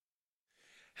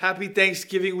Happy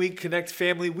Thanksgiving week, Connect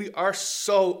family. We are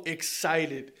so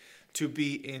excited to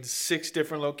be in 6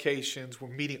 different locations. We're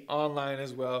meeting online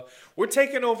as well. We're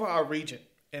taking over our region,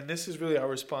 and this is really our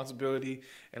responsibility,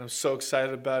 and I'm so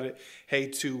excited about it. Hey,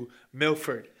 to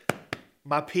Milford,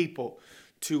 my people,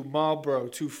 to Marlboro,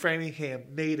 to Framingham,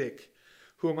 Natick,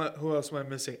 who else am I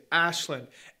missing? Ashland.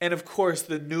 And of course,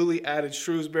 the newly added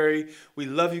Shrewsbury. We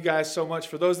love you guys so much.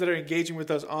 For those that are engaging with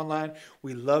us online,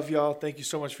 we love y'all. Thank you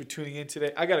so much for tuning in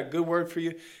today. I got a good word for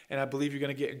you, and I believe you're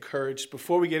going to get encouraged.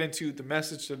 Before we get into the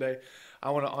message today, I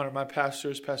want to honor my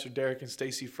pastors, Pastor Derek and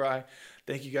Stacy Frye.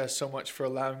 Thank you guys so much for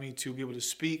allowing me to be able to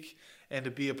speak and to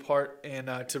be a part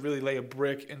and to really lay a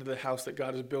brick into the house that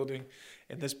God is building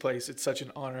in this place. It's such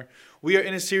an honor. We are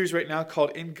in a series right now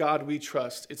called In God We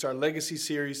Trust. It's our legacy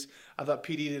series. I thought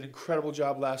PD did an incredible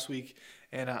job last week,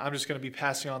 and I'm just going to be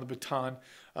passing on the baton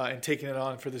and taking it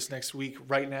on for this next week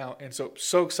right now. And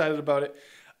so excited about it.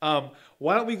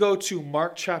 Why don't we go to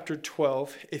Mark chapter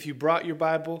 12. If you brought your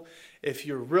Bible, if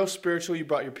you're real spiritual, you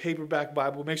brought your paperback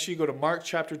Bible, make sure you go to Mark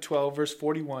chapter 12, verse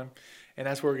 41, and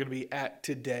that's where we're going to be at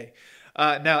today.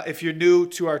 Now, if you're new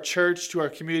to our church, to our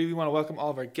community, we want to welcome all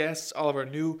of our guests, all of our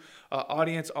new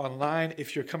audience online.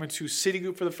 If you're coming to City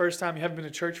Group for the first time, you haven't been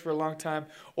to church for a long time,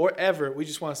 or ever, we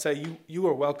just want to say you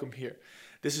are welcome here.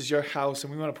 This is your house,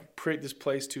 and we want to create this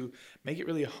place to make it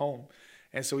really a home.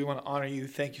 And so we want to honor you.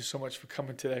 Thank you so much for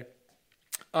coming today.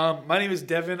 My name is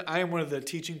Devon. I am one of the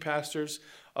teaching pastors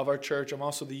of our church. I'm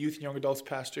also the youth and young adults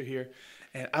pastor here.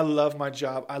 And I love my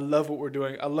job. I love what we're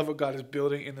doing. I love what God is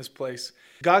building in this place.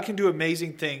 God can do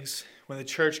amazing things when the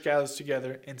church gathers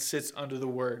together and sits under the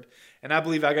word. And I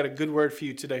believe I got a good word for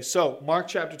you today. So, Mark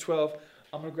chapter 12,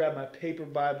 I'm going to grab my paper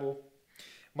Bible.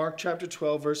 Mark chapter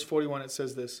 12, verse 41, it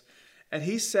says this. And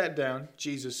he sat down,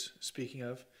 Jesus speaking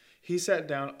of, he sat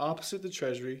down opposite the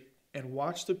treasury and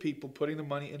watched the people putting the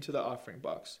money into the offering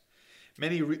box.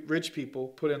 Many rich people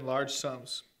put in large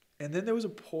sums. And then there was a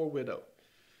poor widow.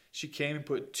 She came and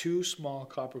put 2 small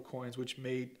copper coins, which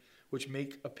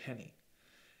make a penny.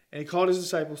 And he called his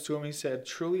disciples to him, and he said,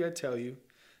 Truly I tell you,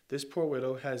 this poor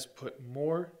widow has put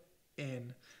more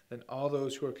in than all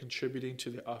those who are contributing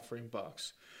to the offering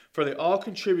box. For they all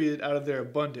contributed out of their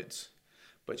abundance,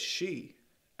 but she,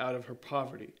 out of her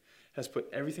poverty, has put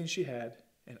everything she had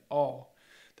and all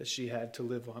that she had to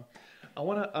live on. I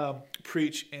want to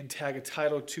preach and tag a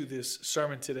title to this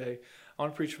sermon today. I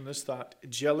want to preach from this thought,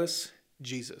 Jealous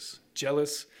Jesus.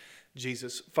 Jealous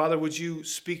Jesus. Father, would you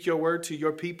speak your word to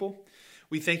your people?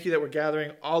 We thank you that we're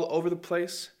gathering all over the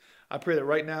place. I pray that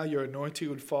right now your anointing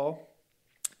would fall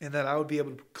and that I would be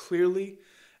able to clearly,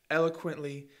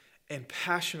 eloquently, and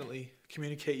passionately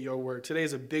communicate your word. Today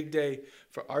is a big day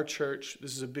for our church.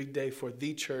 This is a big day for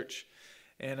the church.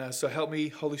 And so help me,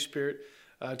 Holy Spirit,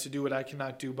 to do what I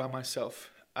cannot do by myself.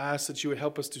 I ask that you would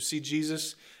help us to see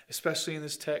Jesus, especially in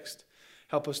this text.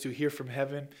 Help us to hear from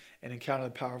heaven and encounter the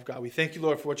power of God. We thank you,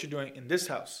 Lord, for what you're doing in this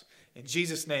house. In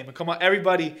Jesus' name. And come on,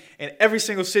 everybody in every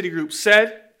single city group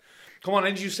said, come on,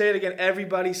 and you say it again,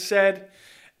 everybody said,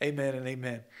 amen and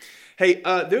amen. Hey,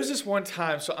 there's this one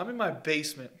time, so I'm in my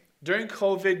basement. During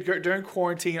COVID, during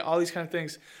quarantine, all these kind of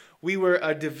things, we were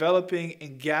developing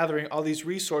and gathering all these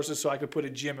resources so I could put a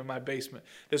gym in my basement.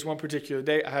 This one particular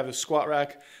day, I have a squat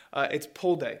rack. It's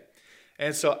pull day.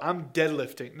 And so I'm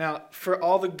deadlifting. Now, for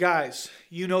all the guys,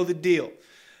 you know the deal.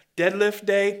 Deadlift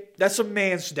day, that's a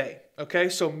man's day, okay?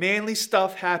 So manly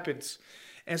stuff happens.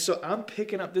 And so I'm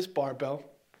picking up this barbell.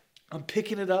 I'm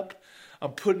picking it up.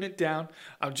 I'm putting it down.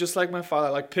 I'm just like my father.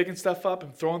 I like picking stuff up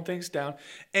and throwing things down.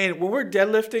 And when we're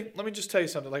deadlifting, let me just tell you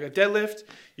something. Like a deadlift,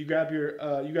 you grab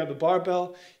the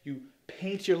barbell, you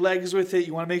paint your legs with it.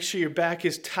 You want to make sure your back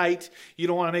is tight. You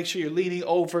don't want to make sure you're leaning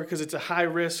over because it's a high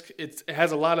risk. It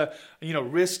has a lot of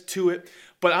risk to it.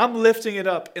 But I'm lifting it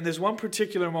up. In this one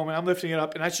particular moment, I'm lifting it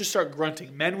up, and I just start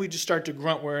grunting. Men, we just start to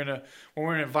grunt when we're in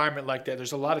an environment like that.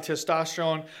 There's a lot of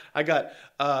testosterone. I got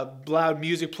loud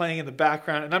music playing in the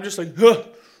background, and I'm just like, huh,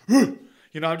 huh.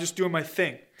 I'm just doing my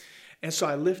thing. And so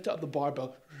I lift up the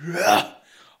barbell.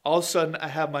 All of a sudden, I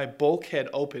have my bulkhead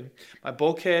open. My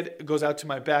bulkhead goes out to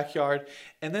my backyard.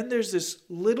 And then there's this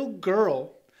little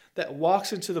girl that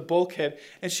walks into the bulkhead.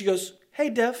 And she goes, hey,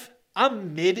 Dev,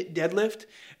 I'm mid-deadlift.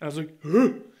 And I was like, huh?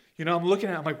 I'm looking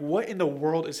at it. I'm like, what in the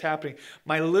world is happening?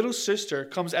 My little sister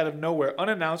comes out of nowhere,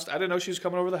 unannounced. I didn't know she was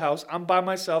coming over the house. I'm by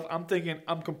myself. I'm thinking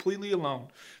I'm completely alone,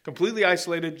 completely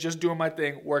isolated, just doing my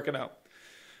thing, working out.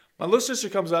 My little sister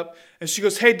comes up, and she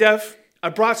goes, hey, Dev, I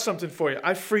brought something for you.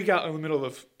 I freak out in the middle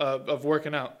of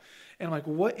working out. And I'm like,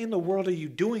 what in the world are you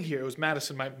doing here? It was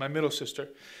Madison, my middle sister.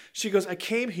 She goes, I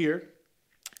came here,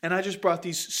 and I just brought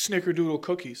these snickerdoodle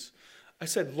cookies. I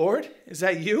said, Lord, is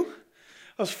that you?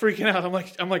 I I was freaking out.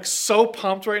 I'm like so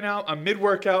pumped right now. I'm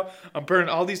mid-workout. I'm burning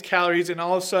all these calories. And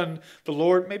all of a sudden, the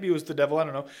Lord, maybe it was the devil, I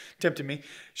don't know, tempted me.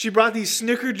 She brought these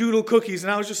snickerdoodle cookies.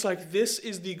 And I was just like, this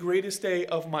is the greatest day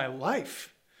of my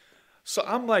life. So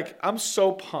I'm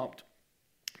so pumped.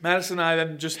 Madison and I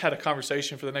then just had a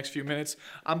conversation for the next few minutes.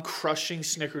 I'm crushing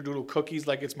snickerdoodle cookies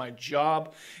like it's my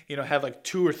job. Have like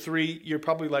 2 or 3. You're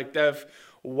probably like, Dev,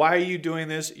 why are you doing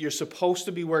this? You're supposed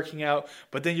to be working out,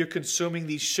 but then you're consuming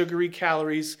these sugary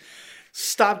calories.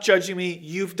 Stop judging me.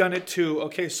 You've done it too.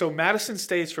 Okay, so Madison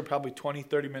stays for probably 20,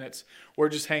 30 minutes. We're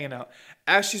just hanging out.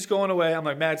 As she's going away, I'm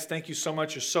like, Mads, thank you so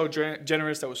much. You're so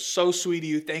generous. That was so sweet of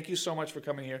you. Thank you so much for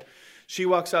coming here. She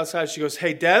walks outside. She goes,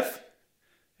 hey, Dev.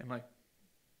 I'm like,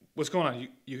 what's going on?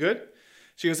 You good?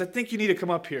 She goes, I think you need to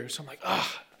come up here. So I'm like,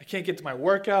 I can't get to my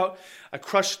workout. I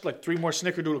crushed like 3 more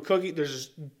snickerdoodle cookies. There's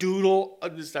just doodle.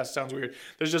 That sounds weird.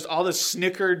 There's just all this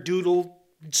snickerdoodle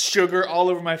sugar all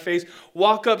over my face.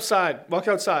 Walk outside.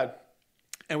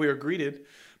 And we were greeted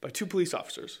by 2 police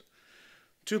officers.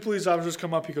 2 police officers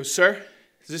come up. He goes, sir,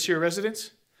 is this your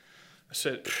residence? I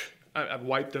said, I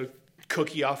wiped the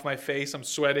cookie off my face. I'm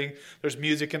sweating. There's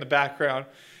music in the background.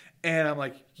 And I'm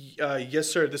like,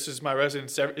 yes, sir, this is my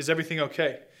residence. Is everything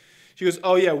okay? She goes,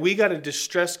 oh, yeah, we got a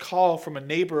distress call from a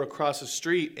neighbor across the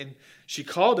street. And she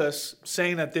called us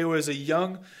saying that there was a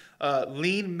young,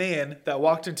 lean man that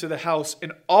walked into the house.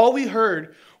 And all we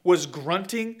heard was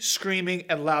grunting, screaming,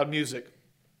 and loud music.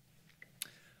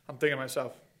 I'm thinking to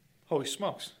myself, holy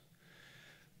smokes.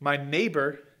 My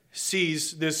neighbor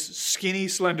sees this skinny,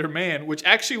 slender man, which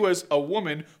actually was a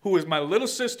woman who was my little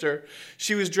sister.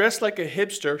 She was dressed like a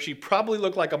hipster. She probably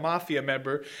looked like a mafia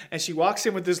member. And she walks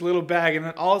in with this little bag. And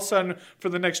then all of a sudden, for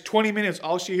the next 20 minutes,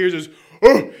 all she hears is,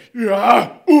 oh,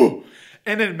 yeah, ooh.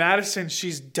 And then Madison,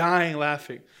 she's dying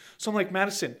laughing. So I'm like,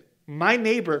 Madison, my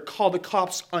neighbor called the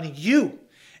cops on you.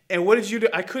 And what did you do?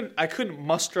 I couldn't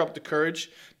muster up the courage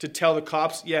to tell the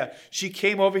cops, yeah, she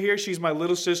came over here. She's my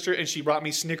little sister, and she brought me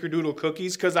snickerdoodle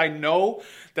cookies because I know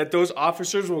that those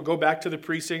officers will go back to the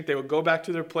precinct. They would go back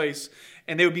to their place,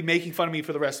 and they would be making fun of me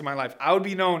for the rest of my life. I would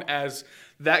be known as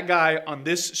that guy on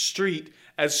this street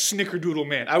as Snickerdoodle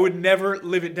Man. I would never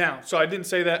live it down. So I didn't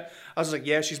say that. I was like,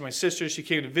 yeah, she's my sister. She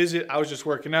came to visit. I was just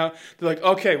working out. They're like,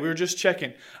 okay, we were just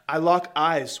checking. I lock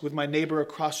eyes with my neighbor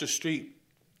across the street.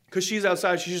 Because she's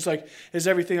outside, she's just like, is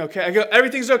everything okay? I go,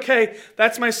 everything's okay.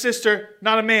 That's my sister,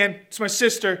 not a man. It's my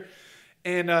sister.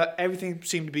 And everything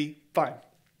seemed to be fine.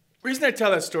 The reason I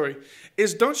tell that story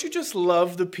is, don't you just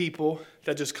love the people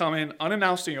that just come in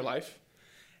unannounced in your life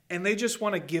and they just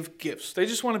want to give gifts? They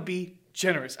just want to be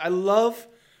generous. I love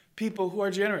people who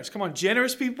are generous. Come on,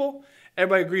 generous people,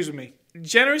 everybody agrees with me.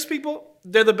 Generous people,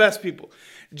 they're the best people.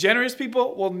 Generous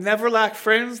people will never lack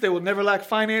friends. They will never lack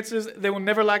finances. They will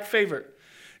never lack favor.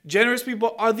 Generous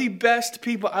people are the best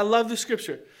people. I love the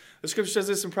scripture. The scripture says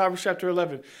this in Proverbs chapter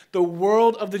 11. The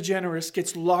world of the generous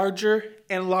gets larger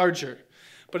and larger.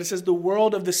 But it says the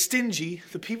world of the stingy,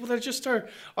 the people that just are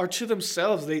to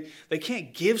themselves. They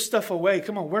can't give stuff away.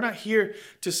 Come on, we're not here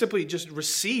to simply just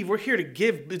receive. We're here to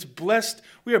give. It's blessed.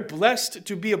 We are blessed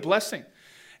to be a blessing.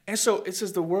 And so it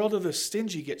says the world of the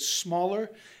stingy gets smaller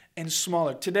and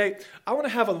smaller. Today, I want to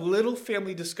have a little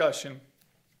family discussion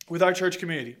with our church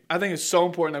community. I think it's so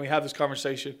important that we have this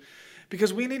conversation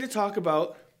because we need to talk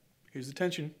about, here's the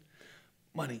tension,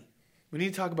 money. We need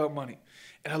to talk about money.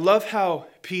 And I love how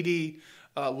PD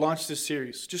launched this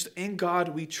series, just in God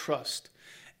we trust.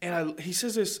 And he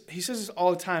says this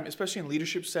all the time, especially in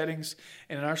leadership settings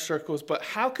and in our circles. But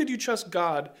how could you trust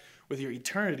God with your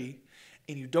eternity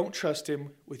and you don't trust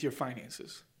him with your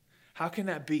finances? How can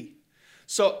that be?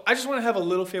 So I just want to have a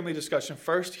little family discussion.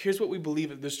 First, here's what we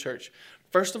believe at this church.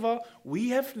 First of all,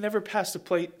 we have never passed a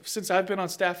plate. Since I've been on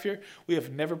staff here, we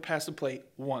have never passed a plate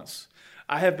once.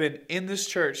 I have been in this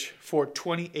church for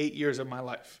 28 years of my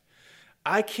life.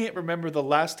 I can't remember the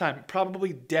last time,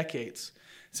 probably decades,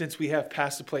 since we have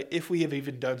passed a plate, if we have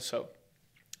even done so.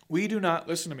 We do not,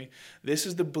 listen to me, this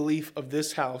is the belief of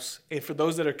this house. And for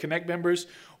those that are Connect members,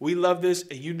 we love this,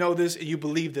 and you know this, and you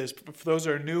believe this. But for those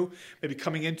that are new, maybe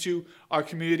coming into our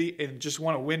community and just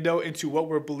want a window into what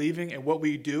we're believing and what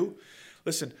we do,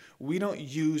 listen, we don't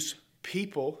use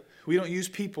people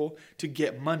to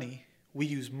get money. We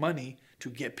use money to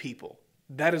get people.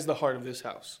 That is the heart of this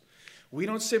house. We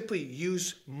don't simply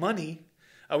use money.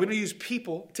 We don't use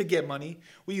people to get money.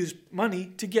 We use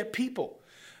money to get people.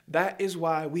 That is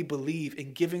why we believe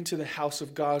in giving to the house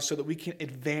of God so that we can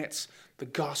advance the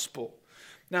gospel.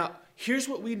 Now, here's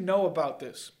what we know about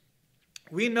this.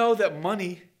 We know that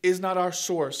money is not our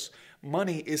source.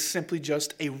 Money is simply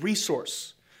just a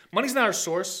resource. Money's not our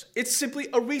source. It's simply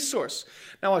a resource.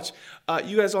 Now watch.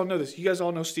 You guys all know this. You guys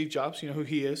all know Steve Jobs. You know who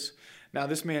he is. Now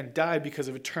this man died because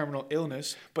of a terminal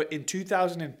illness. But in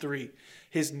 2003,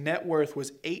 his net worth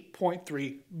was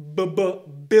 $8.3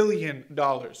 billion.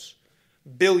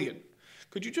 Billion.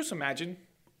 Could you just imagine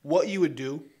what you would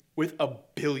do with $1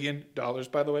 billion,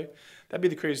 by the way? That'd be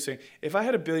the craziest thing. If I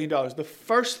had $1 billion,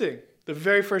 the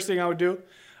very first thing I would do,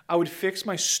 I would fix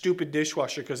my stupid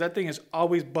dishwasher because that thing is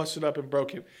always busted up and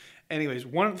broken. Anyways,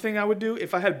 one thing I would do,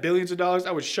 if I had billions of dollars,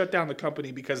 I would shut down the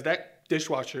company because that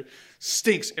dishwasher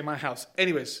stinks in my house.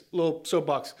 Anyways, little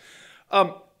soapbox.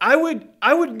 I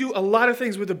would do a lot of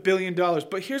things with $1 billion,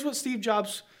 but here's what Steve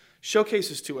Jobs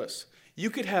showcases to us. You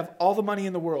could have all the money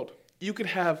in the world. You could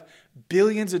have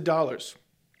billions of dollars,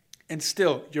 and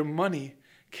still your money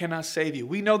cannot save you.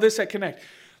 We know this at Connect.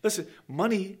 Listen,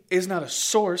 money is not a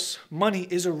source. Money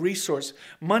is a resource.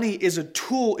 Money is a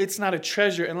tool. It's not a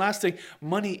treasure. And last thing,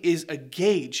 money is a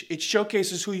gauge. It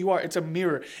showcases who you are. It's a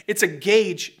mirror. It's a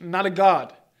gauge, not a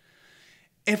God.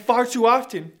 And far too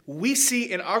often, we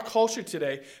see in our culture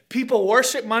today, people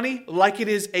worship money like it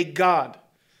is a God.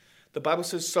 The Bible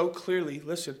says so clearly,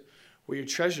 listen, where your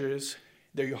treasure is,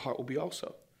 there your heart will be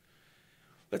also.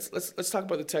 Let's talk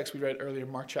about the text we read earlier,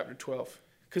 Mark chapter 12.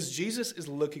 Because Jesus is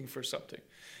looking for something.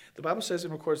 The Bible says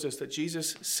and records this, that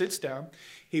Jesus sits down.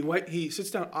 He sits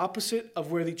down opposite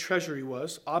of where the treasury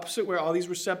was, opposite where all these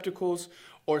receptacles,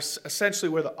 or essentially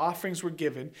where the offerings were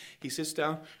given. He sits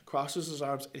down, crosses his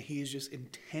arms, and he is just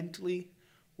intently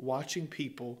watching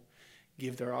people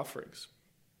give their offerings.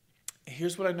 And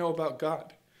here's what I know about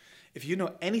God. If you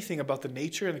know anything about the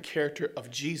nature and the character of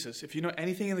Jesus, if you know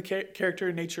anything in the character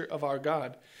and nature of our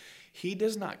God, he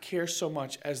does not care so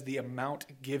much as the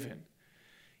amount given.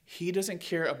 He doesn't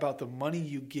care about the money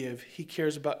you give. He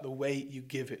cares about the way you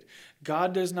give it.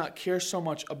 God does not care so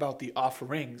much about the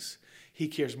offerings. He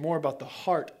cares more about the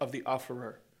heart of the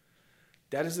offerer.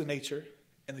 That is the nature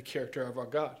and the character of our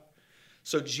God.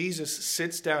 So Jesus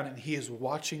sits down and he is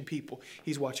watching people.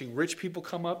 He's watching rich people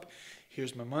come up.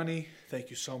 Here's my money. Thank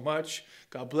you so much.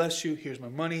 God bless you. Here's my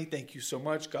money. Thank you so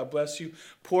much. God bless you.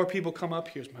 Poor people come up.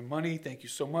 Here's my money. Thank you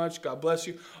so much. God bless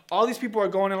you. All these people are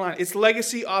going in line. It's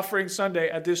Legacy Offering Sunday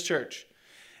at this church.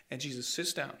 And Jesus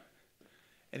sits down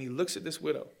and he looks at this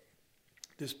widow.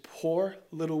 This poor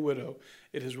little widow.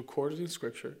 It is recorded in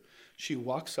Scripture. She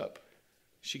walks up.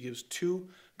 She gives 2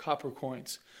 copper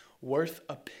coins worth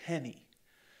a penny.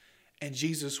 And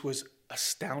Jesus was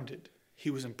astounded. He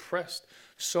was impressed.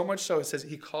 So much so, it says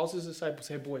he calls his disciples,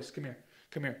 hey, boys, come here,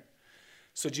 come here.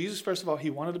 So Jesus, first of all, he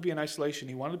wanted to be in isolation.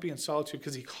 He wanted to be in solitude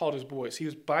because he called his boys. He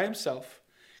was by himself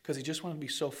because he just wanted to be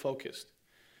so focused.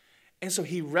 And so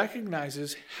he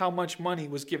recognizes how much money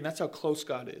was given. That's how close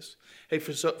God is. Hey,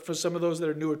 for some of those that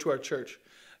are newer to our church,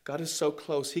 God is so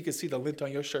close. He can see the lint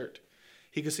on your shirt.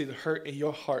 He can see the hurt in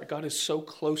your heart. God is so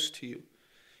close to you.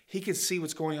 He can see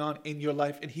what's going on in your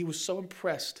life. And he was so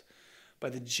impressed by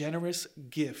the generous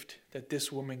gift that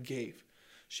this woman gave.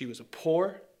 She was a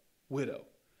poor widow.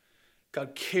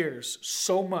 God cares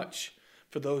so much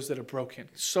for those that are broken,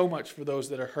 so much for those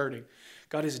that are hurting.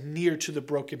 God is near to the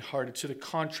brokenhearted, to the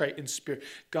contrite in spirit.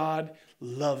 God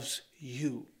loves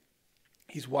you.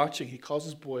 He's watching. He calls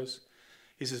his boys.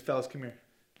 He says, fellas, come here.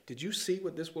 Did you see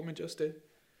what this woman just did?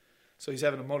 So he's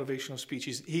having a motivational speech.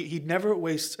 He never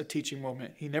wastes a teaching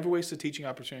moment. He never wastes a teaching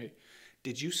opportunity.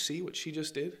 Did you see what she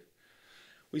just did?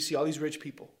 We see all these rich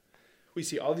people. We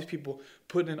see all these people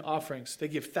putting in offerings. They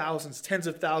give thousands, tens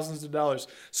of thousands of dollars,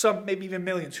 some maybe even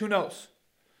millions, who knows?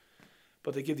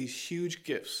 But they give these huge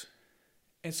gifts.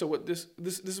 And so what this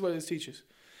is what this teaches.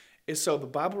 Is so the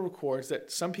Bible records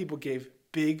that some people gave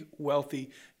big,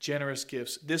 wealthy, generous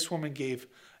gifts. This woman gave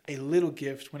a little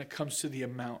gift when it comes to the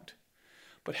amount.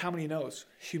 But how many knows?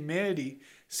 Humanity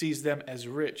sees them as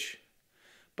rich,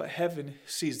 but heaven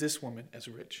sees this woman as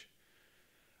rich.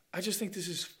 I just think this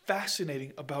is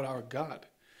fascinating about our God.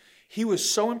 He was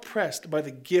so impressed by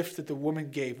the gift that the woman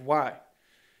gave. Why?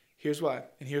 Here's why.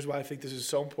 And here's why I think this is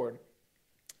so important.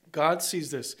 God sees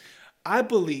this. I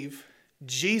believe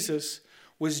Jesus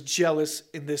was jealous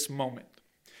in this moment.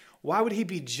 Why would he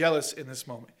be jealous in this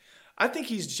moment? I think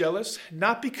he's jealous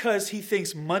not because he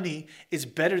thinks money is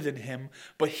better than him,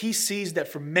 but he sees that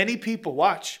for many people,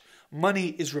 watch, money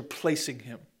is replacing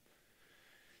him.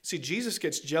 See, Jesus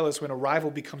gets jealous when a rival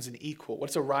becomes an equal.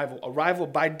 What's a rival? A rival,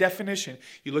 by definition,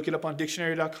 you look it up on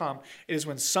dictionary.com, it is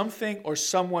when something or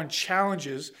someone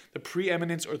challenges the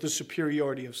preeminence or the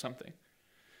superiority of something.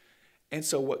 And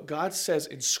so what God says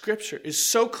in Scripture is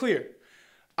so clear.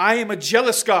 I am a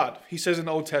jealous God, he says in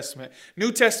the Old Testament.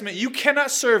 New Testament, you cannot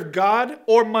serve God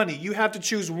or money. You have to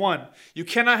choose one. You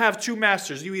cannot have two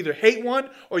masters. You either hate one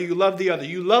or you love the other.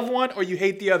 You love one or you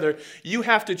hate the other. You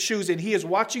have to choose. And he is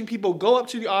watching people go up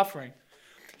to the offering.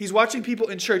 He's watching people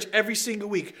in church every single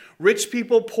week. Rich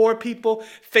people, poor people,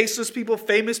 faceless people,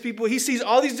 famous people. He sees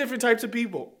all these different types of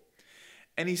people.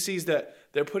 And he sees that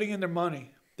they're putting in their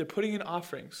money. They're putting in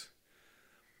offerings.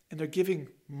 And they're giving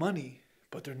money,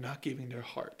 but they're not giving their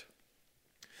heart.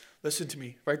 Listen to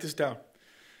me. Write this down.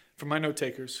 For my note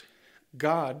takers,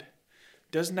 God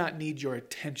does not need your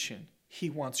attention. He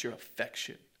wants your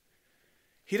affection.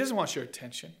 He doesn't want your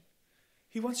attention.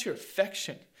 He wants your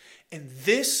affection. And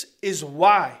this is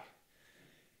why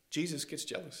Jesus gets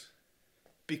jealous.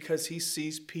 Because he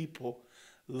sees people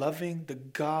loving the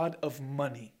God of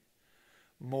money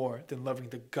more than loving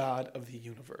the God of the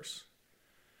universe.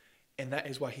 And that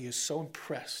is why he is so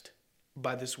impressed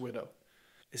by this widow,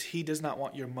 is he does not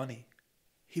want your money.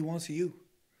 He wants you.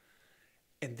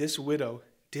 And this widow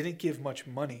didn't give much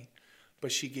money,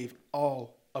 but she gave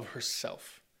all of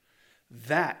herself.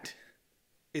 That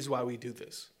is why we do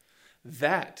this.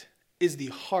 That is the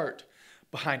heart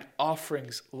behind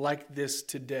offerings like this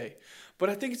today. But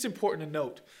I think it's important to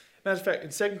note. Matter of fact, in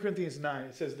 2 Corinthians 9,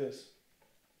 it says this.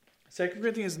 2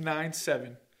 Corinthians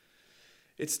 9:7,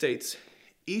 it states,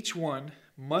 each one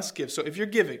must give. So if you're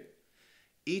giving,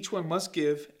 each one must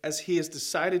give as he has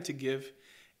decided to give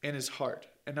in his heart.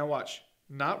 And now watch.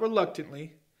 Not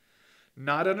reluctantly,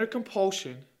 not under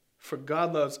compulsion, for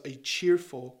God loves a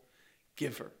cheerful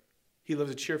giver. He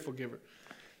loves a cheerful giver.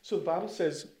 So the Bible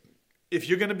says, if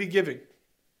you're going to be giving,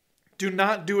 do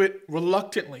not do it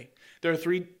reluctantly. There are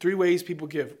three ways people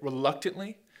give.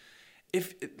 Reluctantly.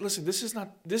 Listen, this is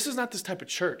not this type of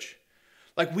church.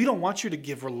 Like, we don't want you to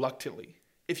give reluctantly.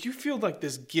 If you feel like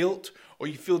this guilt or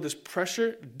you feel this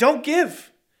pressure, don't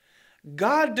give.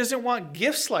 God doesn't want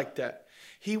gifts like that.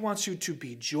 He wants you to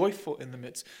be joyful in the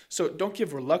midst. So don't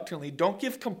give reluctantly. Don't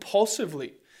give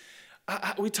compulsively.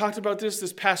 We talked about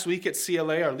this past week at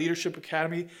CLA, our leadership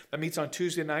academy that meets on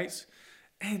Tuesday nights.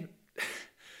 And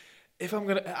if I'm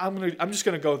just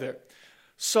gonna go there.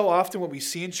 So often what we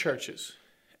see in churches,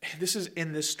 and this is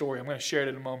in this story, I'm going to share it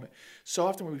in a moment. So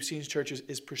often what we see in churches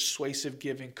is persuasive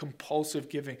giving, compulsive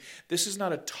giving. This is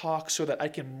not a talk so that I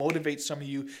can motivate some of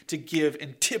you to give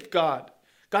and tip God.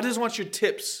 God doesn't want your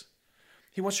tips.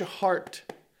 He wants your heart.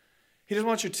 He doesn't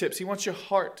want your tips. He wants your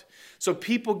heart. So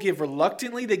people give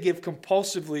reluctantly, they give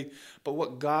compulsively. But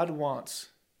what God wants,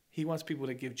 he wants people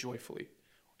to give joyfully,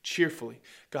 cheerfully.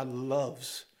 God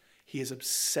loves, he is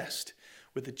obsessed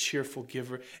with a cheerful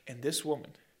giver. And this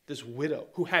woman, this widow,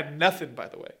 who had nothing, by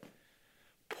the way,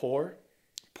 poor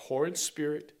in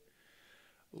spirit,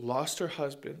 lost her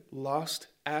husband, lost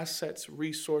assets,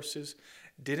 resources,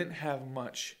 didn't have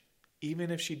much.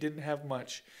 Even if she didn't have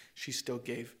much, she still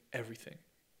gave everything.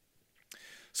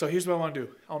 So here's what I want to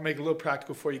do. I'll make it a little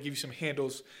practical for you, give you some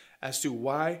handles as to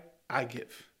why I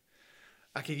give.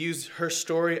 I can use her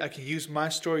story. I can use my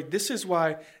story. This is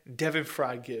why Devon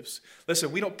Frye gives. Listen,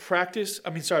 we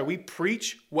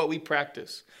preach what we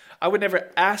practice. I would never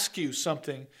ask you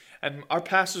something, and our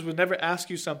pastors would never ask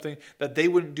you something that they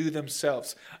wouldn't do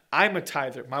themselves. I'm a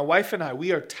tither. My wife and I,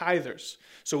 we are tithers.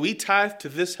 So we tithe to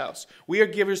this house. We are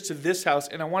givers to this house,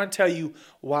 and I want to tell you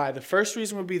why. The first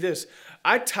reason would be this.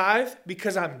 I tithe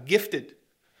because I'm gifted.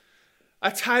 I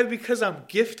tithe because I'm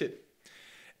gifted.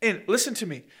 And listen to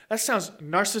me, that sounds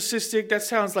narcissistic. That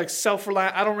sounds like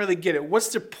self-reliant. I don't really get it. What's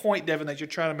the point, Devon, that you're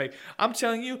trying to make? I'm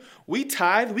telling you, we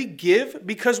tithe, we give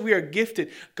because we are gifted.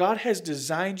 God has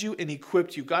designed you and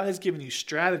equipped you. God has given you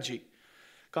strategy.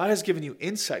 God has given you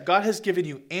insight. God has given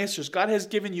you answers. God has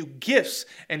given you gifts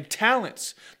and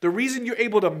talents. The reason you're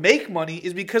able to make money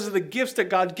is because of the gifts that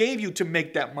God gave you to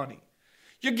make that money.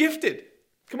 You're gifted.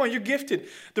 Come on, you're gifted.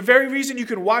 The very reason you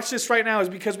can watch this right now is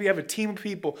because we have a team of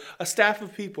people, a staff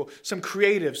of people, some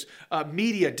creatives,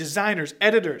 media, designers,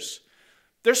 editors.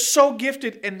 They're so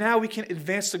gifted, and now we can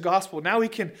advance the gospel. Now we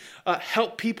can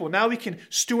help people. Now we can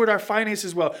steward our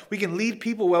finances well. We can lead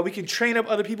people well. We can train up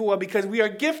other people well because we are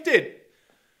gifted.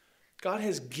 God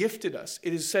has gifted us.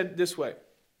 It is said this way,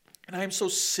 and I am so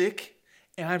sick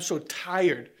and I'm so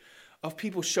tired of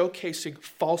people showcasing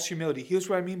false humility. Here's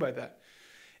what I mean by that.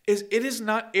 It is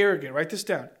not arrogant. Write this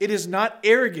down. It is not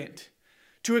arrogant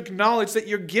to acknowledge that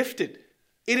you're gifted.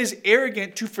 It is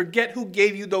arrogant to forget who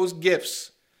gave you those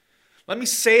gifts. Let me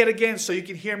say it again so you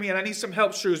can hear me, and I need some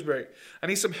help, Shrewsbury. I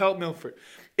need some help, Milford.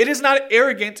 It is not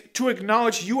arrogant to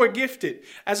acknowledge you are gifted.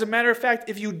 As a matter of fact,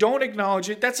 if you don't acknowledge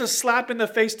it, that's a slap in the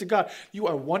face to God. You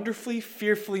are wonderfully,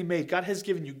 fearfully made. God has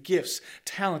given you gifts,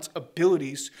 talents,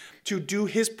 abilities to do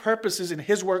his purposes and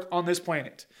his work on this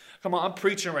planet. Come on, I'm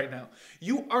preaching right now.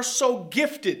 You are so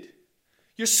gifted.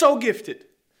 You're so gifted.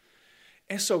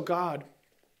 And so God,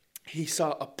 he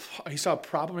saw a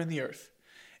problem in the earth.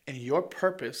 And your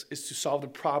purpose is to solve the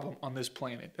problem on this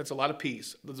planet. That's a lot of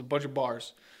P's. There's a bunch of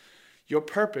bars. Your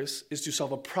purpose is to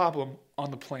solve a problem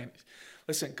on the planet.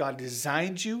 Listen, God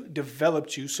designed you,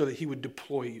 developed you so that he would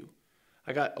deploy you.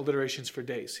 I got alliterations for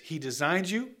days. He designed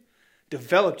you,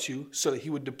 developed you so that he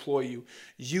would deploy you.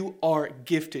 You are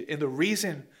gifted. And the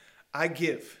reason I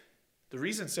give, the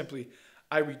reason simply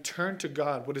I return to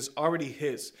God what is already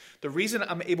his, the reason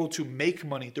I'm able to make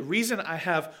money, the reason I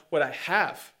have what I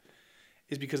have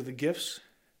is because of the gifts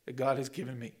that God has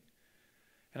given me.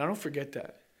 And I don't forget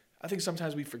that. I think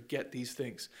sometimes we forget these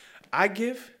things. I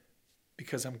give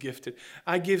because I'm gifted.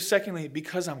 I give, secondly,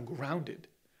 because I'm grounded.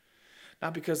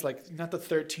 Not because not the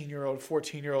 13-year-old,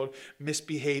 14-year-old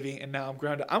misbehaving and now I'm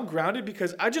grounded. I'm grounded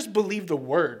because I just believe the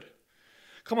word.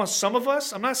 Come on, some of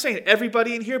us, I'm not saying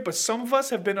everybody in here, but some of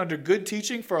us have been under good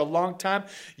teaching for a long time.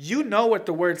 You know what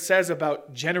the word says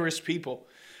about generous people.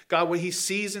 God, what he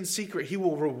sees in secret, he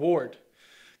will reward.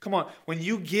 Come on, when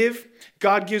you give,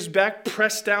 God gives back,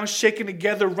 pressed down, shaken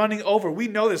together, running over. We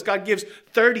know this. God gives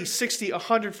 30, 60,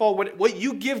 100-fold. What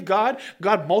you give God,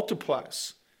 God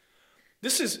multiplies.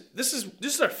 This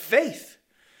is our faith.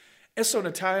 And so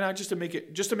Natalia and I, just to make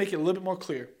it a little bit more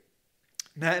clear,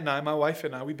 Nat and I, my wife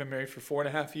and I, we've been married for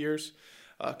 4.5 years,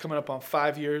 coming up on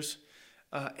 5 years.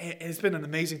 And it's been an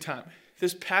amazing time.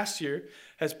 This past year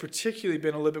has particularly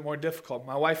been a little bit more difficult.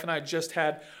 My wife and I just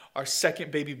had our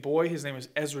second baby boy. His name is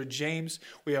Ezra James.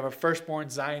 We have our firstborn,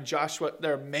 Zion Joshua.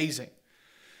 They're amazing.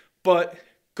 But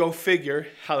go figure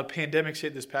how the pandemic's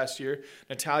hit this past year.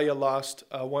 Natalia lost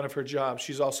one of her jobs.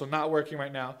 She's also not working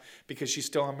right now because she's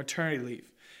still on maternity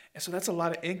leave. And so that's a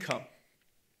lot of income.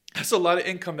 That's a lot of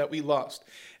income that we lost.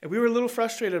 And we were a little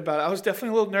frustrated about it. I was definitely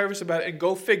a little nervous about it. And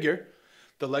go figure,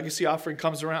 the legacy offering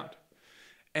comes around.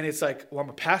 And it's like, well, I'm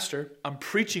a pastor. I'm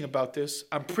preaching about this.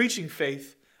 I'm preaching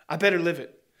faith. I better live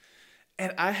it.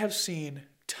 And I have seen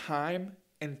time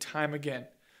and time again,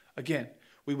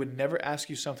 we would never ask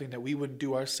you something that we wouldn't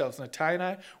do ourselves. Natalia and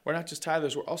I, we're not just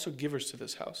tithers, we're also givers to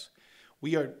this house.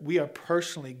 We are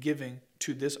personally giving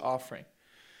to this offering.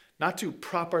 Not to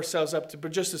prop ourselves up,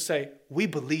 but just to say, we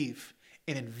believe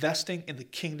in investing in the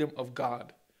kingdom of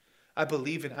God. I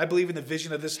believe in the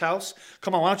vision of this house.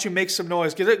 Come on, why don't you make some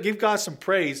noise? Give God some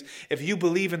praise if you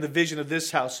believe in the vision of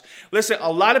this house. Listen,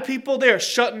 a lot of people, they are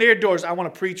shutting their doors. I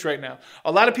want to preach right now.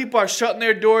 A lot of people are shutting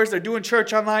their doors. They're doing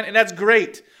church online, and that's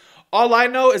great. All I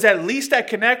know is at least at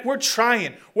Connect, we're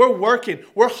trying, we're working,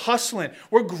 we're hustling,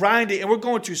 we're grinding, and we're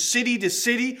going to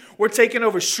city. We're taking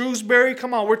over Shrewsbury.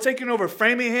 Come on, we're taking over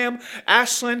Framingham,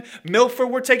 Ashland, Milford.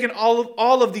 We're taking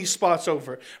all of these spots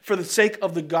over for the sake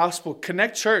of the gospel.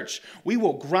 Connect Church, we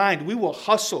will grind, we will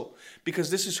hustle,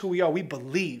 because this is who we are. We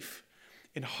believe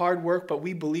in hard work, but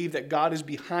we believe that God is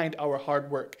behind our hard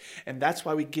work. And that's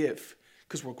why we give,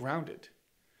 because we're grounded.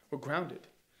 We're grounded.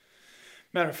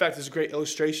 Matter of fact, there's a great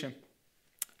illustration.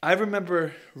 I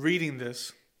remember reading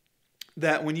this,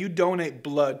 that when you donate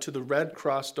blood to the Red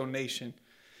Cross donation,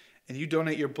 and you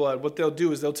donate your blood, what they'll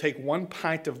do is they'll take 1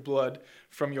 pint of blood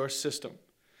from your system.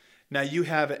 Now you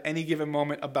have at any given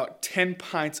moment about 10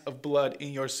 pints of blood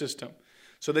in your system.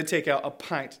 So they take out a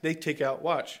pint. They take out,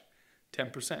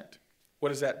 10%.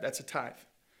 What is that? That's a tithe.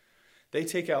 They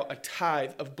take out a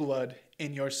tithe of blood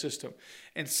in your system.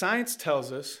 And science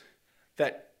tells us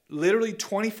that literally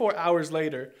 24 hours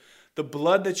later, the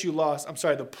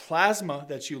plasma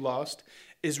that you lost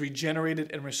is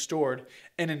regenerated and restored.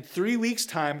 And in 3 weeks'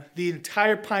 time, the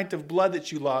entire pint of blood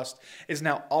that you lost is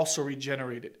now also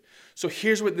regenerated. So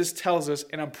here's what this tells us,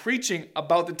 and I'm preaching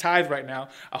about the tithe right now.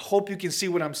 I hope you can see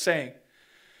what I'm saying.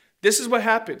 This is what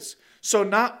happens. So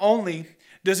not only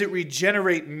does it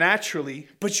regenerate naturally,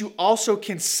 but you also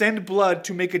can send blood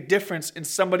to make a difference in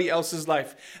somebody else's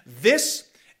life. This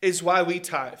is why we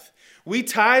tithe. We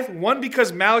tithe, one,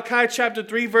 because Malachi chapter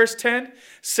 3, verse 10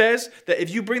 says that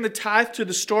if you bring the tithe to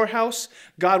the storehouse,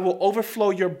 God will overflow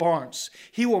your barns.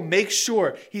 He will make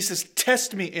sure. He says,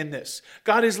 test me in this.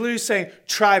 God is literally saying,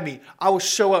 try me. I will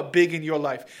show up big in your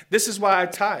life. This is why I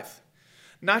tithe.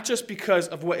 Not just because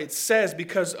of what it says,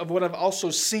 because of what I've also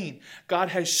seen. God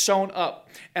has shown up.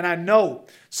 And I know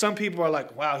some people are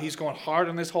like, wow, he's going hard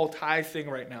on this whole tithe thing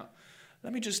right now.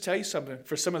 Let me just tell you something.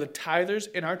 For some of the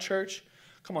tithers in our church,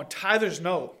 come on, tithers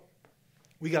know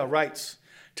we got rights.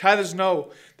 Tithers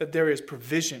know that there is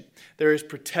provision, there is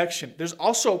protection, there's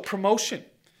also promotion.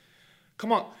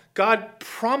 Come on, God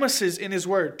promises in his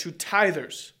word to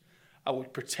tithers, I will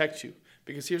protect you.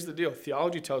 Because here's the deal,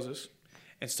 theology tells us,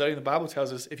 and studying the Bible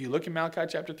tells us, if you look in Malachi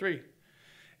chapter 3,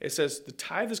 it says the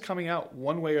tithe is coming out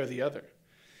one way or the other.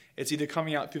 It's either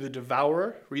coming out through the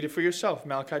devourer, read it for yourself,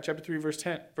 Malachi chapter 3,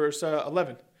 verse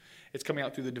 11. It's coming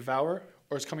out through the devourer,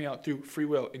 or it's coming out through free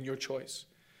will in your choice.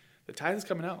 The tithe is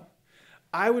coming out.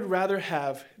 I would rather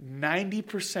have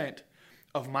 90%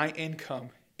 of my income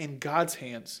in God's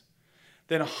hands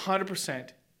than 100%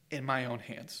 in my own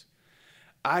hands.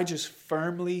 I just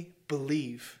firmly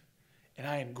believe, and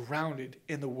I am grounded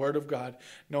in the Word of God,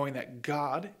 knowing that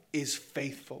God is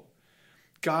faithful.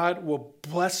 God will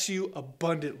bless you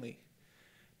abundantly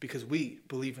because we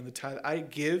believe in the tithe. I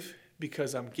give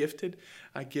because I'm gifted.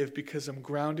 I give because I'm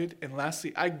grounded. And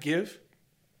lastly, I give,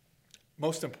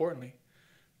 most importantly,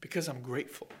 because I'm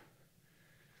grateful.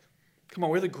 Come on,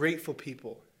 we're the grateful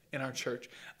people in our church.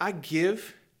 I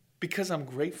give because I'm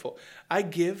grateful. I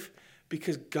give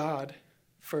because God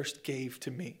first gave to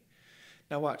me.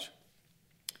 Now watch.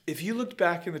 If you look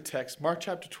back in the text, Mark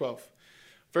chapter 12,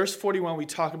 verse 41, we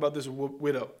talk about this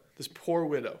widow, this poor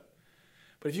widow.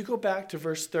 But if you go back to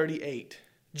verse 38,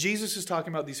 Jesus is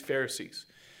talking about these Pharisees.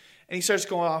 And he starts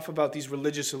going off about these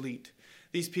religious elite.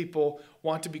 These people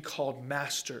want to be called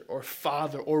master or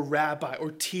father or rabbi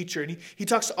or teacher. And he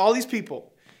talks to all these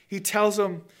people. He tells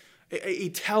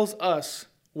us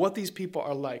what these people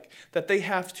are like, that they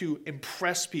have to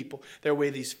impress people. They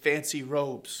wear these fancy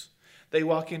robes. They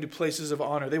walk into places of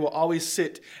honor. They will always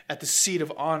sit at the seat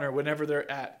of honor whenever they're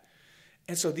at.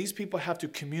 And so these people have to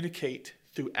communicate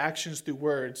through actions, through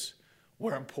words,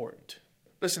 we're important.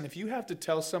 Listen, if you have to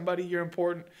tell somebody you're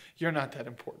important, you're not that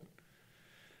important.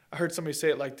 I heard somebody say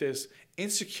it like this: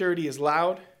 insecurity is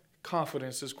loud,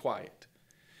 confidence is quiet.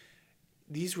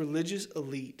 These religious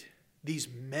elite, these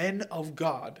men of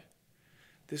God,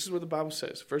 this is what the Bible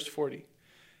says, verse 40.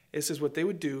 It says what they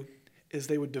would do is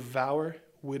they would devour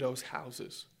widows'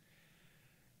 houses.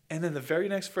 And then the very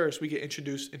next verse, we get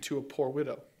introduced into a poor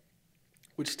widow,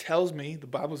 which tells me, the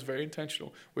Bible is very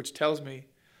intentional, which tells me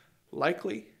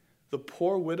likely the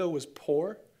poor widow was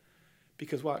poor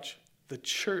because, watch, the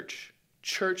church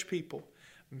people,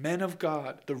 men of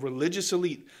God, the religious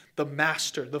elite, the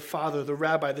master, the father, the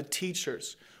rabbi, the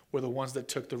teachers were the ones that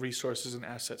took the resources and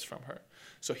assets from her.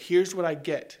 So here's what I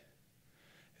get,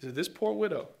 is that this poor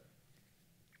widow,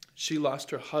 she lost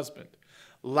her husband.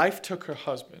 Life took her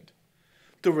husband.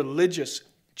 The religious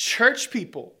church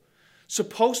people,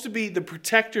 supposed to be the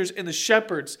protectors and the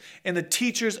shepherds and the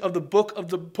teachers of the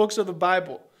books of the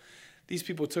Bible, these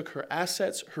people took her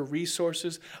assets, her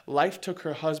resources. Life took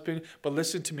her husband. But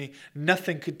listen to me,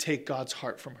 nothing could take God's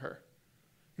heart from her.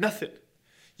 Nothing.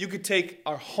 You could take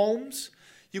our homes.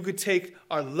 You could take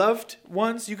our loved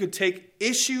ones. You could take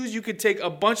issues. You could take a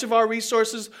bunch of our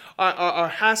resources, our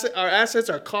assets,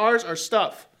 our cars, our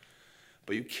stuff.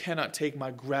 But you cannot take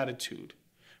my gratitude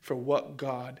for what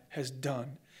God has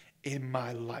done in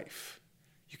my life.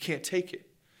 You can't take it.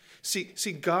 See,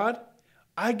 God,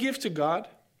 I give to God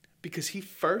because he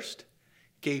first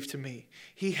gave to me.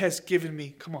 He has given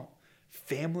me, come on,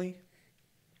 family.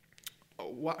 Oh,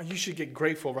 wow, you should get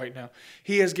grateful right now.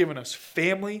 He has given us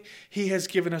family. He has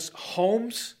given us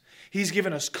homes. He's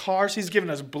given us cars. He's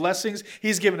given us blessings.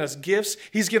 He's given us gifts.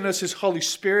 He's given us his Holy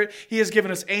Spirit. He has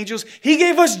given us angels. He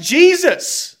gave us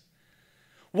Jesus.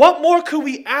 What more could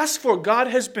we ask for? God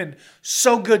has been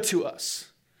so good to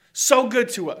us. So good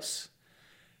to us.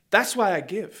 That's why I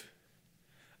give.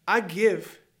 I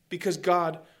give because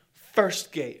God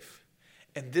first gave.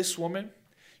 And this woman,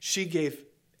 she gave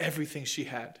everything she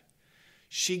had.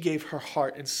 She gave her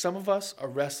heart. And some of us are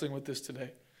wrestling with this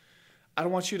today. I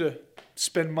don't want you to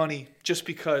spend money just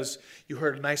because you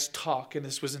heard a nice talk and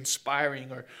this was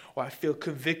inspiring or I feel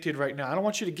convicted right now. I don't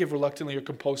want you to give reluctantly or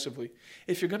compulsively.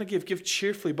 If you're going to give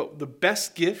cheerfully. But the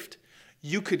best gift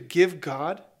you could give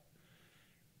God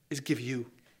is give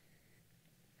you.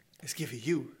 Is give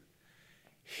you.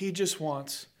 He just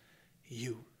wants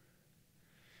you.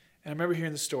 And I remember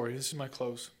hearing the story. This is my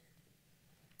close.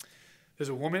 There's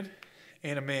a woman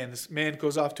and a man. This man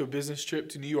goes off to a business trip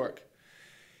to New York.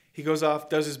 He goes off,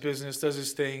 does his business, does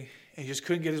his thing, and he just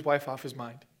couldn't get his wife off his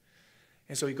mind.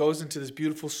 And so he goes into this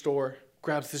beautiful store,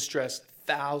 grabs this dress,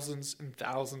 thousands and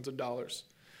thousands of dollars,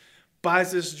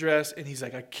 buys this dress, and he's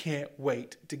like, I can't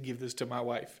wait to give this to my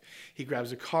wife. He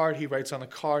grabs a card, he writes on the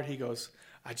card, he goes,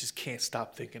 I just can't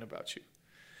stop thinking about you.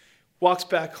 Walks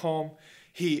back home,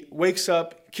 He wakes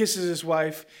up, kisses his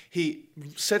wife. He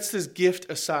sets this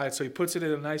gift aside. So he puts it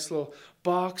in a nice little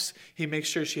box. He makes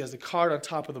sure she has the card on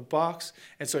top of the box.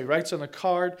 And so he writes on the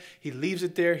card. He leaves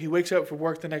it there. He wakes up for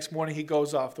work the next morning. He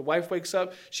goes off. The wife wakes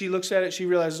up. She looks at it. She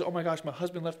realizes, oh my gosh, my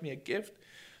husband left me a gift.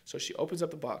 So she opens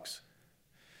up the box.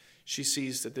 She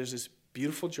sees that there's this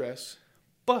beautiful dress.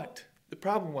 But the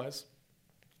problem was,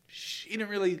 she didn't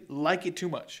really like it too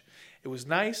much. It was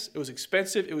nice. It was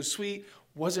expensive. It was sweet.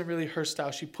 Wasn't really her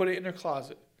style. She put it in her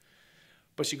closet.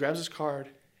 But she grabs this card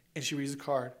and she reads the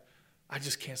card. I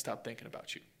just can't stop thinking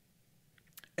about you.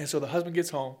 And so the husband gets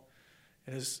home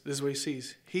and this is what he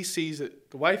sees. He sees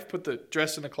that the wife put the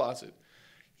dress in the closet.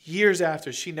 Years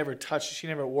after, she never touched it. She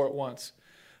never wore it once.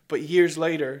 But years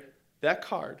later, that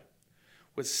card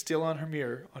was still on her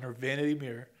mirror, on her vanity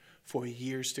mirror, for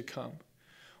years to come.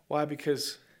 Why?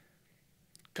 Because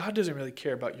God doesn't really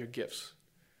care about your gifts.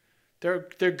 They're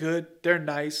good. They're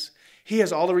nice. He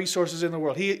has all the resources in the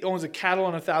world. He owns a cattle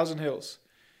on 1,000 hills.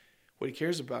 What he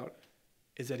cares about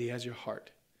is that he has your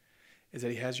heart, is that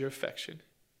he has your affection.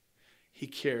 He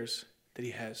cares that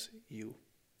he has you.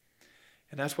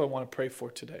 And that's what I want to pray for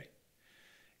today,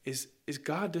 is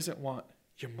God doesn't want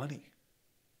your money.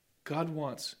 God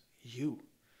wants you.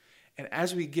 And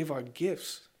as we give our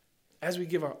gifts, as we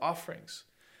give our offerings,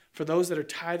 for those that are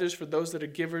tithers, for those that are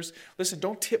givers, listen,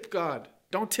 don't tip God.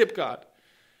 Don't tip God.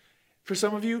 For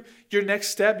some of you, your next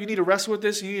step, you need to wrestle with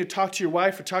this. And you need to talk to your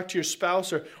wife or talk to your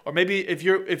spouse, or maybe if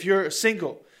you're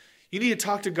single, you need to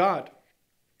talk to God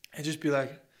and just be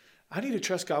like, I need to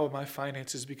trust God with my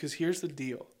finances, because here's the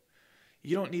deal.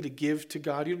 You don't need to give to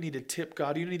God. You don't need to tip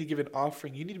God. You don't need to give an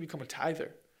offering. You need to become a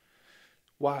tither.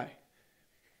 Why?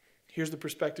 Here's the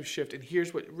perspective shift, and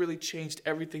here's what really changed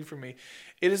everything for me.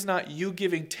 It is not you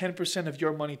giving 10% of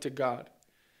your money to God.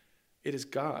 It is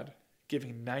God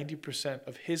giving 90%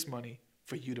 of his money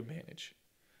for you to manage.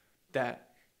 That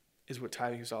is what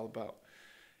tithing is all about.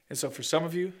 And so for some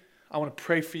of you, I want to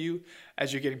pray for you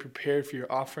as you're getting prepared for your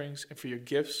offerings and for your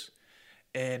gifts.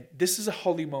 And this is a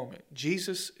holy moment.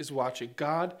 Jesus is watching.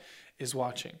 God is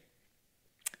watching.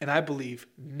 And I believe,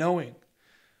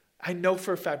 I know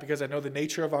for a fact, because I know the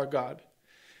nature of our God,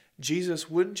 Jesus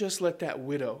wouldn't just let that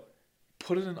widow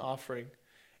put in an offering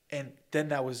and then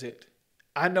that was it.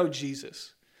 I know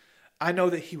Jesus. I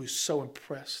know that he was so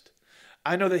impressed.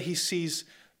 I know that he sees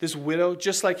this widow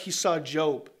just like he saw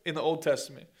Job in the Old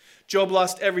Testament. Job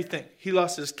lost everything. He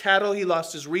lost his cattle. He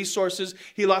lost his resources.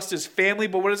 He lost his family.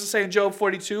 But what does it say in Job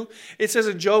 42? It says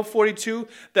in Job 42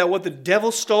 that what the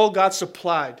devil stole, God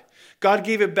supplied. God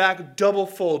gave it back double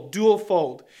fold, dual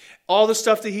fold. All the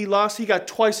stuff that he lost, he got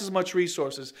twice as much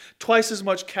resources, twice as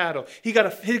much cattle. He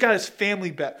got his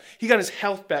family back. He got his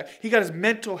health back. He got his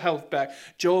mental health back.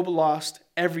 Job lost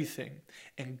everything,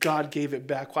 and God gave it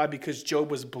back. Why? Because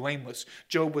Job was blameless.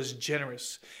 Job was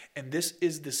generous. And this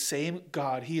is the same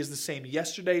God. He is the same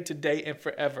yesterday, today, and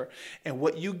forever. And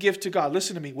what you give to God,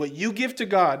 listen to me, what you give to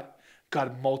God,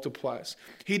 God multiplies.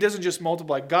 He doesn't just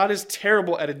multiply. God is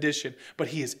terrible at addition, but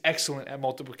he is excellent at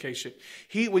multiplication.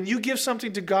 When you give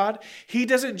something to God, he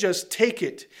doesn't just take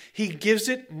it. He gives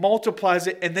it, multiplies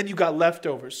it, and then you got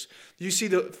leftovers. You see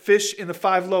the fish in the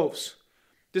 5 loaves.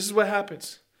 This is what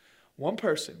happens. One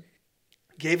person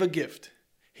gave a gift.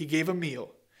 He gave a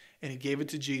meal, and he gave it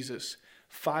to Jesus.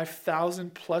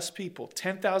 5,000 plus people,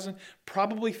 10,000,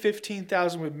 probably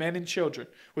 15,000 with men and children,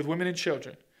 with women and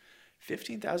children.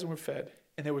 15,000 were fed,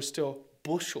 and there were still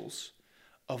bushels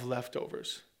of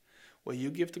leftovers. What you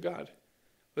give to God,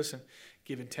 listen,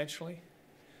 give intentionally,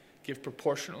 give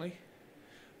proportionately,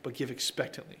 but give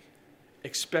expectantly.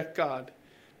 Expect God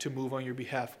to move on your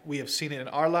behalf. We have seen it in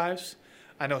our lives.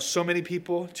 I know so many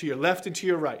people to your left and to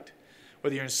your right,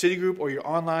 whether you're in City Group or you're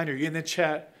online or you're in the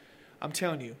chat, I'm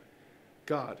telling you,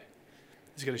 God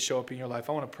is going to show up in your life.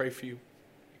 I want to pray for you,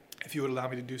 if you would allow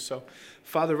me to do so.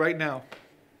 Father, right now,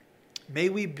 may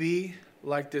we be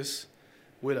like this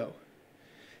widow.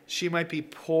 She might be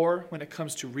poor when it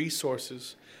comes to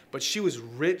resources, but she was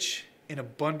rich in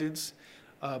abundance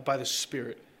by the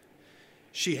Spirit.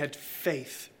 She had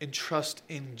faith and trust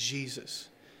in Jesus.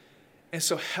 And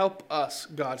so help us,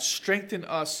 God. Strengthen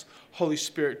us, Holy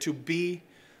Spirit, to be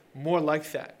more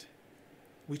like that.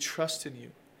 We trust in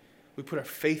you. We put our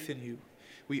faith in you.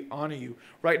 We honor you.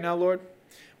 Right now, Lord,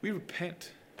 we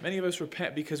repent. Many of us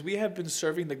repent because we have been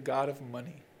serving the God of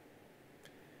money.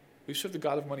 We've served the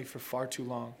God of money for far too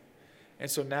long.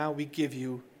 And so now we give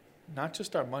you not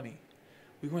just our money,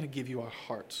 we want to give you our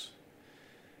hearts.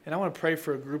 And I want to pray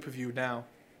for a group of you now.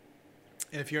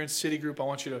 And if you're in City Group, I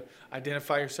want you to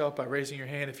identify yourself by raising your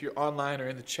hand. If you're online or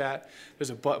in the chat, there's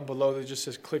a button below that just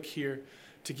says click here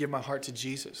to give my heart to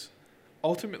Jesus.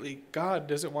 ultimately, God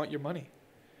doesn't want your money.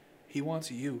 He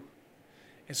wants you.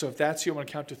 And so if that's you, I'm going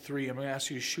to count to 3. I'm going to ask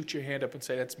you to shoot your hand up and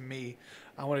say, that's me.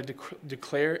 I want to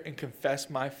declare and confess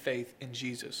my faith in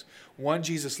Jesus. 1,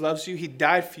 Jesus loves you. He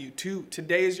died for you. 2,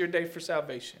 today is your day for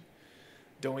salvation.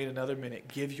 Don't wait another minute.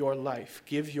 Give your life,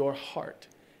 give your heart,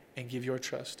 and give your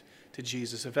trust to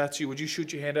Jesus. If that's you, would you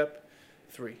shoot your hand up?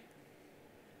 3.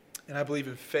 And I believe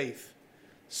in faith.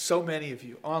 So many of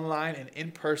you, online and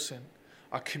in person,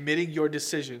 are committing your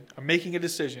decision, are making a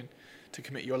decision to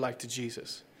commit your life to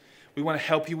Jesus. We want to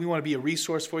help you. We want to be a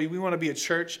resource for you. We want to be a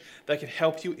church that can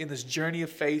help you in this journey of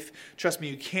faith. Trust me,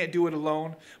 you can't do it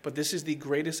alone, but this is the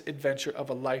greatest adventure of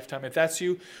a lifetime. If that's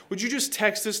you, would you just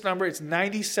text this number? It's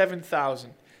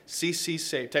 97,000 CC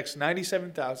Saved. Text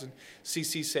 97,000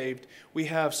 CC Saved. We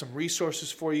have some resources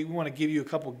for you. We want to give you a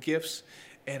couple gifts,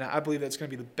 and I believe that's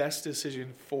going to be the best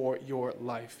decision for your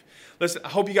life. Listen, I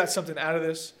hope you got something out of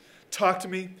this. Talk to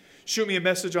me. Shoot me a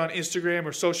message on Instagram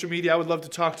or social media. I would love to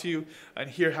talk to you and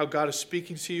hear how God is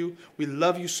speaking to you. We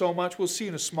love you so much. We'll see you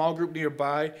in a small group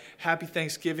nearby. Happy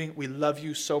Thanksgiving. We love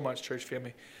you so much, church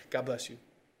family. God bless you.